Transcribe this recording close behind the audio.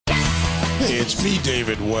Hey, it's me,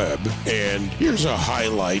 David Webb, and here's a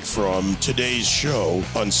highlight from today's show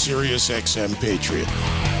on Sirius XM Patriot.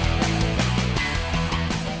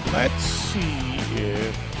 Let's see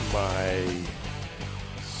if my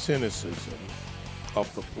cynicism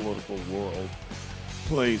of the political world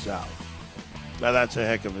plays out. Now, that's a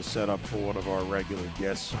heck of a setup for one of our regular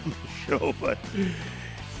guests on the show, but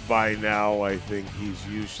by now I think he's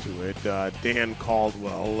used to it. Dan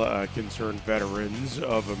Caldwell, Concerned Veterans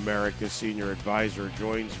of America Senior Advisor,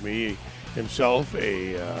 joins me, himself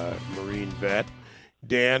a Marine vet.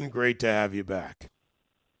 Dan, great to have you back.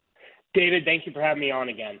 David, thank you for having me on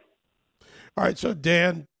again. All right, so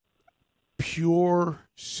Dan, pure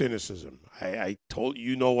cynicism. I told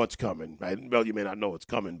you know what's coming. Well, you may not know what's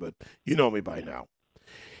coming, but you know me by now.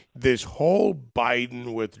 This whole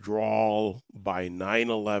Biden withdrawal by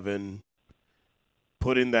 9/11,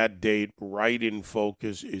 putting that date right in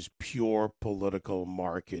focus, is pure political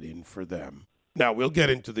marketing for them. Now, we'll get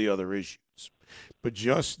into the other issues, but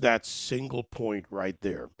just that single point right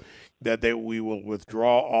there, that we will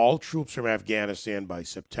withdraw all troops from Afghanistan by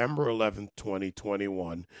September 11th,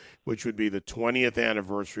 2021, which would be the 20th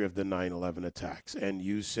anniversary of the 9/11 attacks. And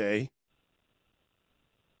you say?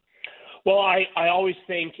 Well, I always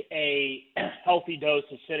think a healthy dose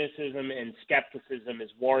of cynicism and skepticism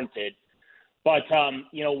is warranted. But,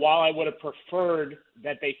 while I would have preferred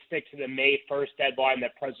that they stick to the May 1st deadline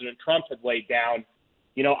that President Trump had laid down,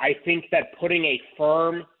 I think that putting a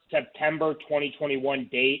firm September 2021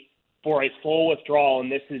 date for a full withdrawal,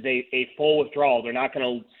 and this is a full withdrawal, they're not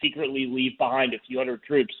going to secretly leave behind a few hundred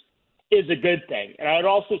troops, is a good thing. And I would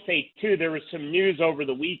also say, too, there was some news over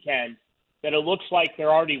the weekend that it looks like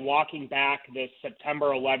they're already walking back this September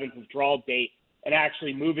 11th withdrawal date and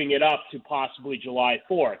actually moving it up to possibly July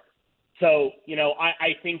 4th. So,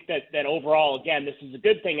 I think that overall, again, this is a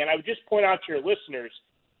good thing. And I would just point out to your listeners,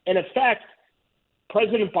 in effect,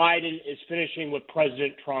 President Biden is finishing what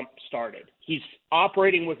President Trump started. He's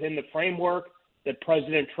operating within the framework that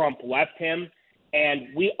President Trump left him, and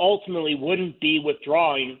we ultimately wouldn't be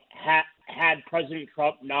withdrawing had President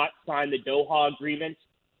Trump not signed the Doha Agreement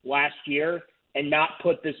last year and not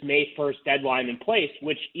put this May 1st deadline in place,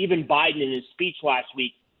 which even Biden in his speech last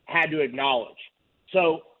week had to acknowledge.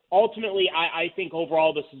 So ultimately, I think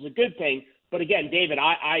overall this is a good thing. But again, David,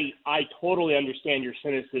 I totally understand your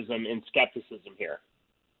cynicism and skepticism here.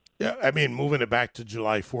 Yeah, I mean, moving it back to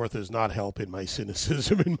July 4th is not helping my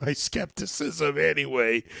cynicism and my skepticism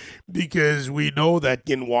anyway, because we know that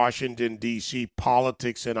in Washington, D.C.,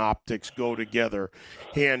 politics and optics go together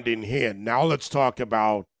hand in hand. Now let's talk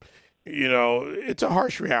about, it's a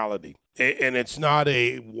harsh reality. And it's not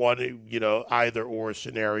a one, either or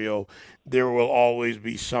scenario. There will always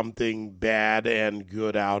be something bad and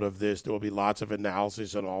good out of this. There will be lots of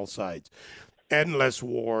analysis on all sides. Endless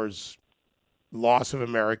wars, loss of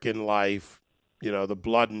American life, the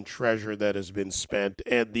blood and treasure that has been spent,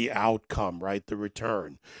 and the outcome, right, the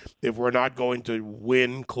return. If we're not going to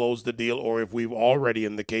win, close the deal, or if we've already,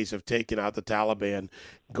 in the case of taking out the Taliban,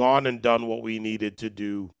 gone and done what we needed to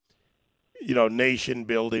do, nation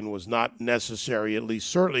building was not necessary, at least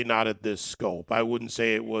certainly not at this scope. I would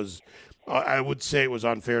say it was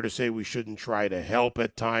unfair to say we shouldn't try to help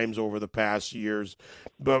at times over the past years,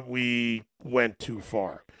 but we went too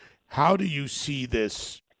far. How do you see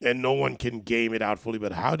this? And no one can game it out fully,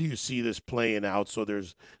 but how do you see this playing out so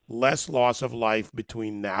there's less loss of life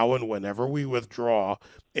between now and whenever we withdraw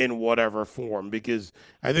in whatever form? Because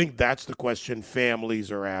I think that's the question families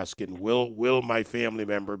are asking. Will my family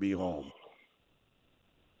member be home?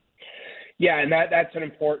 Yeah, and that's an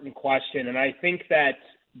important question. And I think that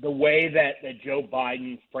the way that Joe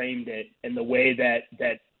Biden framed it and the way that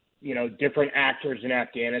different actors in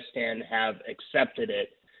Afghanistan have accepted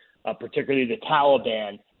it, particularly the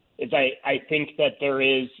Taliban, is I think that there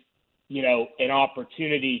is, an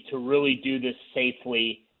opportunity to really do this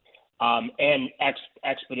safely and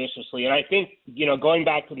expeditiously. And I think, going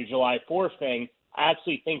back to the July 4th thing, I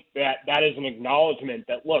actually think that is an acknowledgement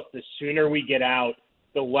that, look, the sooner we get out,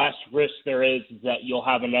 the less risk there is that you'll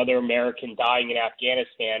have another American dying in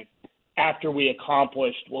Afghanistan after we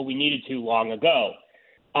accomplished what we needed to long ago.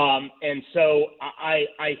 And so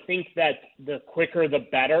I think that the quicker the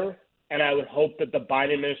better, and I would hope that the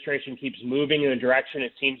Biden administration keeps moving in the direction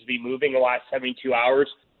it seems to be moving the last 72 hours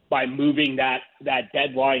by moving that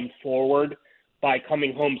deadline forward, by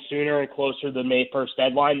coming home sooner and closer to the May 1st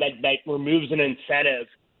deadline, that removes an incentive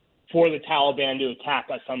for the Taliban to attack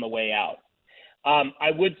us on the way out. I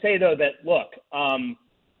would say, though, that, look,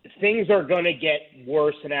 things are going to get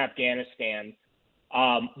worse in Afghanistan,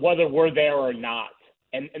 whether we're there or not.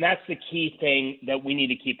 And that's the key thing that we need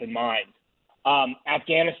to keep in mind.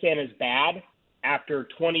 Afghanistan is bad. After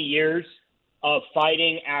 20 years of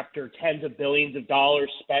fighting, after tens of billions of dollars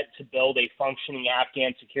spent to build a functioning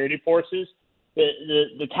Afghan security forces,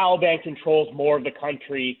 the Taliban controls more of the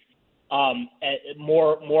country,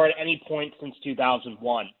 more at any point since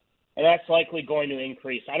 2001. And that's likely going to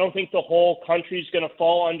increase. I don't think the whole country is going to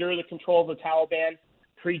fall under the control of the Taliban.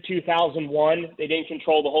 Pre-2001, they didn't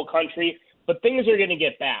control the whole country, but things are going to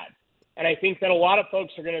get bad. And I think that a lot of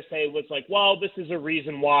folks are going to say was like, well, this is a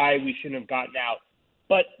reason why we shouldn't have gotten out.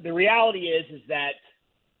 But the reality is that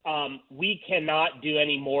we cannot do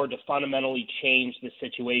any more to fundamentally change the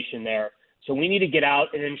situation there. So we need to get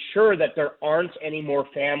out and ensure that there aren't any more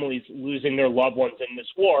families losing their loved ones in this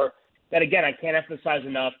war. That, again, I can't emphasize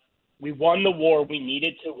enough. We won the war we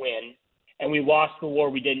needed to win, and we lost the war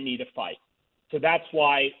we didn't need to fight. So that's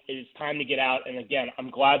why it is time to get out. And again, I'm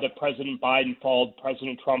glad that President Biden followed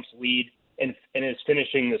President Trump's lead and is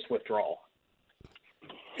finishing this withdrawal.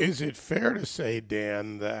 Is it fair to say,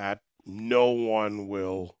 Dan, that no one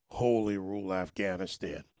will wholly rule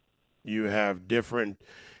Afghanistan? You have different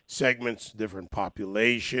segments, different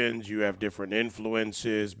populations, you have different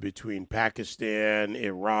influences between Pakistan,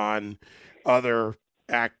 Iran, other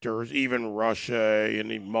actors, even Russia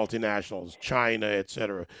and multinationals, China,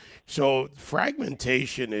 etc. So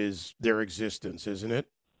fragmentation is their existence, isn't it?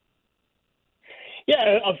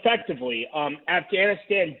 Yeah, effectively.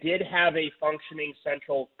 Afghanistan did have a functioning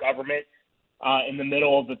central government in the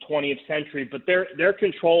middle of the 20th century, but their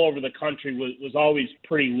control over the country was always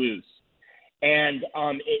pretty loose. And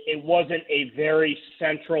it wasn't a very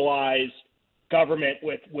centralized government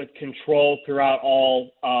with control throughout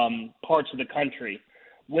all parts of the country.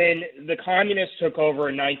 When the communists took over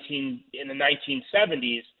in the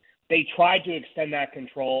 1970s, they tried to extend that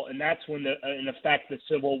control, and that's when, in effect, the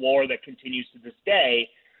civil war that continues to this day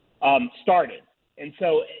started. And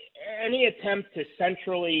so any attempt to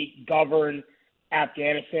centrally govern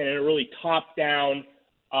Afghanistan in a really top-down,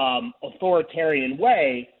 authoritarian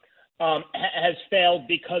way has failed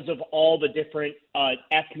because of all the different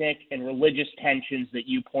ethnic and religious tensions that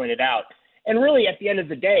you pointed out. And really, at the end of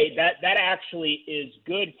the day, that actually is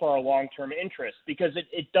good for our long-term interests because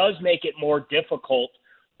it does make it more difficult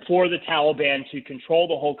for the Taliban to control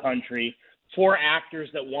the whole country, for actors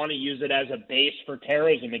that want to use it as a base for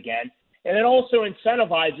terrorism again. And it also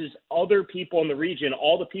incentivizes other people in the region,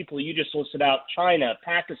 all the people you just listed out, China,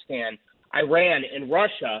 Pakistan, Iran, and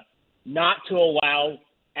Russia, not to allow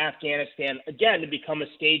Afghanistan, again, to become a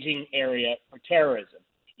staging area for terrorism.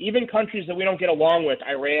 Even countries that we don't get along with,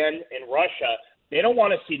 Iran and Russia, they don't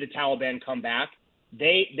want to see the Taliban come back.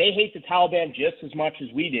 They hate the Taliban just as much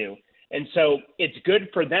as we do. And so it's good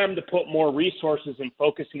for them to put more resources in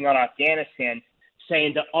focusing on Afghanistan,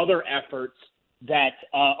 saying to other efforts that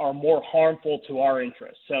are more harmful to our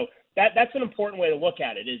interests. So that's an important way to look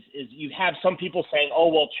at it, is you have some people saying, oh,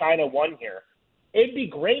 well, China won here. It'd be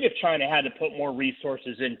great if China had to put more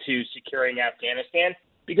resources into securing Afghanistan,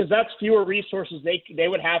 because that's fewer resources they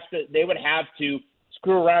would have to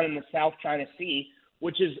screw around in the South China Sea,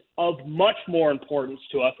 which is of much more importance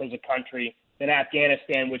to us as a country than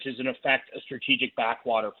Afghanistan, which is in effect a strategic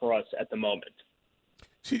backwater for us at the moment.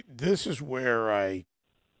 See, this is where I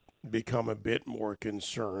become a bit more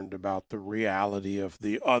concerned about the reality of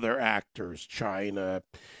the other actors, China,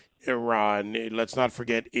 Iran. Let's not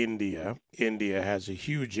forget India. India has a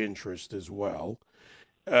huge interest as well.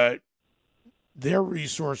 Their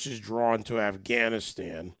resources drawn to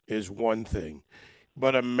Afghanistan is one thing,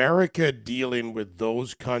 but America dealing with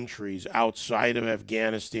those countries outside of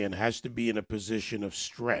Afghanistan has to be in a position of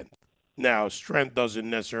strength. Now, strength doesn't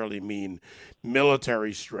necessarily mean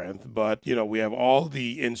military strength, but, we have all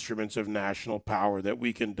the instruments of national power that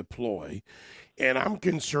we can deploy. And I'm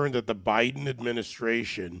concerned that the Biden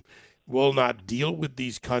administration will not deal with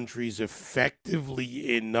these countries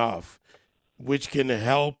effectively enough, which can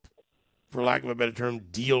help, for lack of a better term,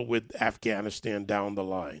 deal with Afghanistan down the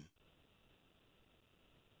line.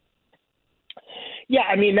 Yeah,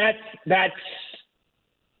 I mean that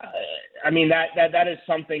is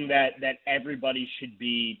something that everybody should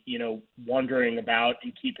be, wondering about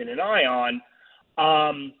and keeping an eye on.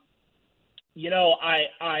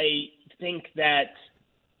 I think that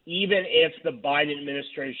even if the Biden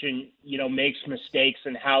administration, makes mistakes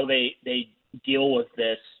in how they deal with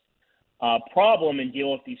this problem and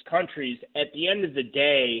deal with these countries, at the end of the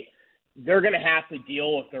day, they're going to have to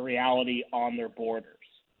deal with the reality on their borders.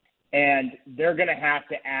 And they're going to have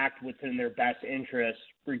to act within their best interests,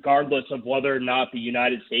 regardless of whether or not the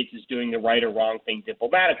United States is doing the right or wrong thing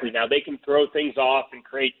diplomatically. Now, they can throw things off and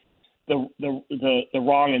create the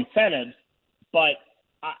wrong incentives, but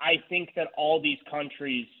I think that all these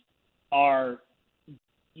countries are,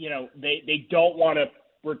 they don't want to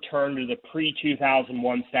return to the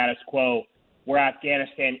pre-2001 status quo where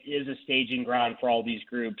Afghanistan is a staging ground for all these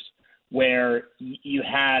groups, where you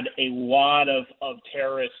had a lot of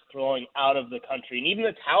terrorists flowing out of the country. And even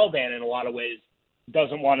the Taliban, in a lot of ways,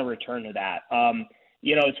 doesn't want to return to that.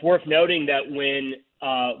 It's worth noting that when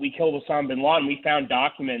we killed Osama bin Laden, we found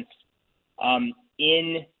documents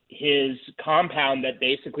in his compound that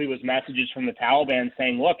basically was messages from the Taliban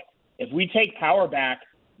saying, look, if we take power back,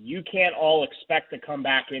 you can't all expect to come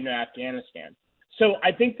back into Afghanistan. So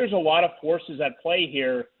I think there's a lot of forces at play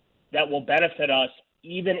here that will benefit us,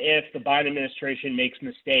 even if the Biden administration makes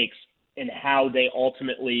mistakes in how they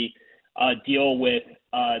ultimately deal with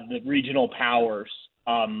the regional powers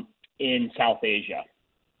in South Asia.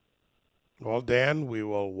 Well, Dan, we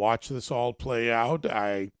will watch this all play out.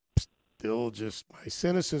 I still just, my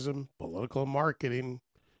cynicism, political marketing.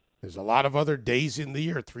 There's a lot of other days in the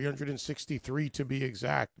year, 363 to be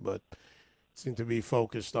exact, but seem to be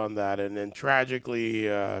focused on that. And then tragically,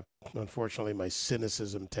 unfortunately, my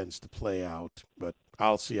cynicism tends to play out, but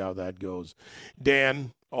I'll see how that goes.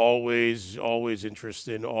 Dan, always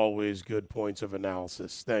interesting, always good points of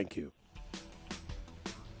analysis. Thank you.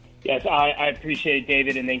 Yes, I appreciate it,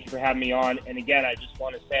 David, and thank you for having me on. And again, I just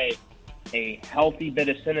want to say a healthy bit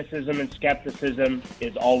of cynicism and skepticism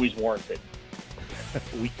is always warranted.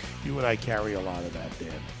 You and I carry a lot of that,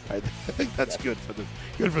 Dan. I think that's good for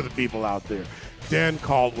the people out there. Dan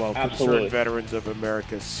Caldwell, Absolutely. Concerned Veterans of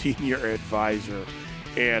America Senior Advisor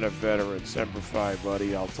and a veteran. Semper Fi,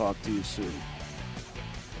 buddy. I'll talk to you soon.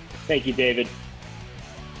 Thank you, David.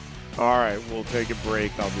 All right, we'll take a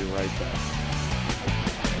break. I'll be right back.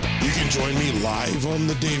 You can join me live on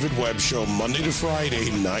The David Webb Show Monday to Friday,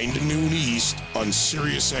 9 to noon East on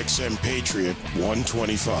SiriusXM Patriot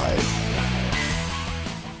 125.